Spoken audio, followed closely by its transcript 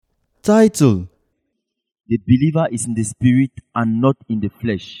title, The believer is in the spirit and not in the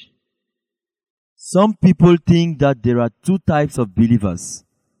flesh. Some people think that there are two types of believers.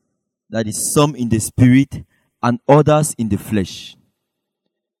 That is, some in the spirit and others in the flesh.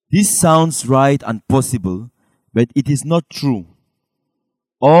 This sounds right and possible, but it is not true.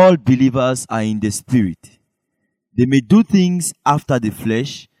 All believers are in the spirit. They may do things after the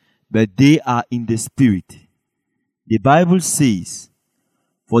flesh, but they are in the spirit. The Bible says,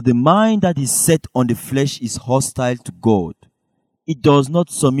 "For the mind that is set on the flesh is hostile to God. It does not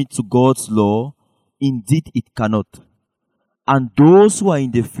submit to God's law, indeed it cannot. And those who are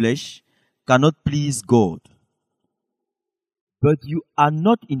in the flesh cannot please God." But you are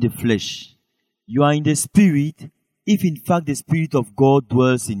not in the flesh. You are in the spirit, if in fact the Spirit of God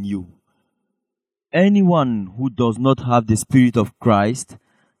dwells in you. Anyone who does not have the Spirit of Christ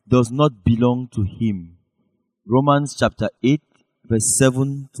does not belong to him. Romans chapter 8, verse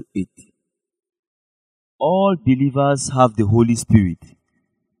 7 to 8. All believers have the Holy Spirit.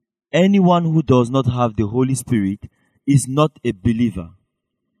 Anyone who does not have the Holy Spirit is not a believer.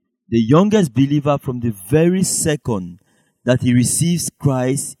 The youngest believer, from the very second that he receives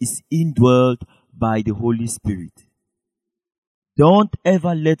Christ, is indwelled by the Holy Spirit. Don't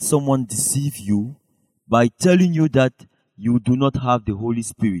ever let someone deceive you by telling you that you do not have the Holy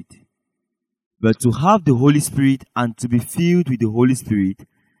Spirit. But to have the Holy Spirit and to be filled with the Holy Spirit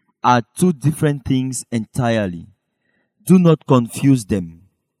are two different things entirely. Do not confuse them.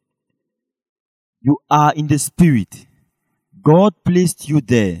 You are in the Spirit. God placed you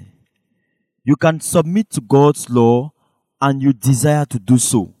there. You can submit to God's law and you desire to do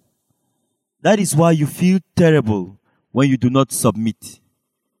so. That is why you feel terrible when you do not submit.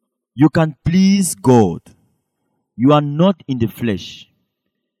 You can please God. You are not in the flesh.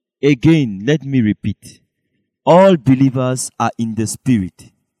 Again, let me repeat. All believers are in the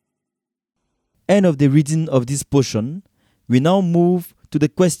Spirit. End of the reading of this portion. We now move to the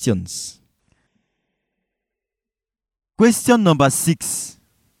questions. Question number 6.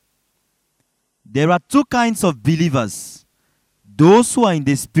 There are two kinds of believers: those who are in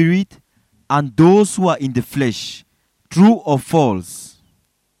the Spirit and those who are in the flesh. True or false?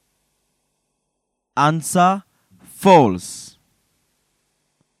 Answer: false.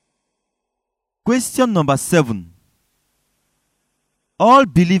 Question number 7. All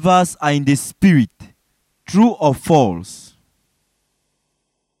believers are in the Spirit. True or false?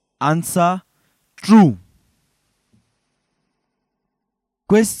 Answer: true.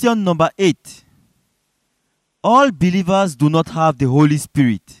 Question number 8. All believers do not have the Holy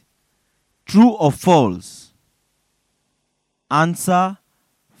Spirit. True or false? Answer: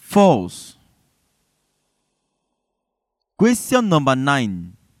 false. Question number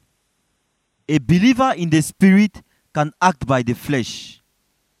 9. A believer in the Spirit can act by the flesh.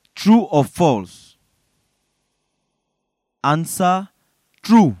 True or false? Answer: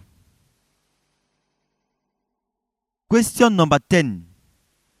 true. Question number 10.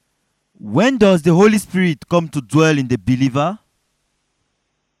 When does the Holy Spirit come to dwell in the believer?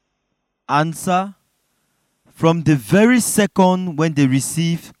 Answer: from the very second when they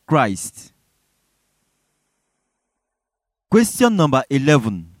receive Christ. Question number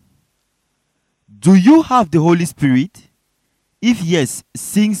 11. Do you have the Holy Spirit? If yes,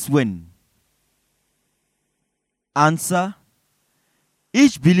 since when? Answer: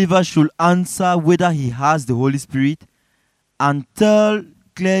 each believer should answer whether he has the Holy Spirit and tell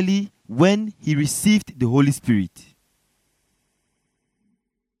clearly when he received the Holy Spirit.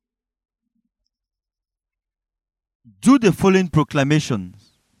 Do the following proclamations.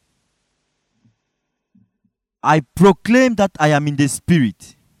 I proclaim that I am in the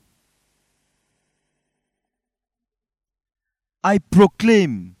Spirit. I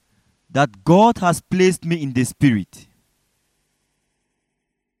proclaim that God has placed me in the Spirit.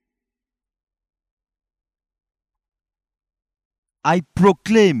 I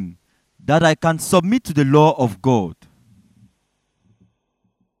proclaim that I can submit to the law of God.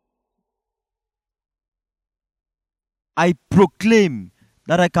 I proclaim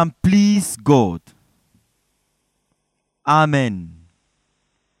that I can please God. Amen.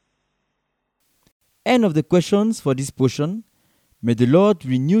 End of the questions for this portion. May the Lord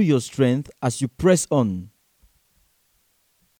renew your strength as you press on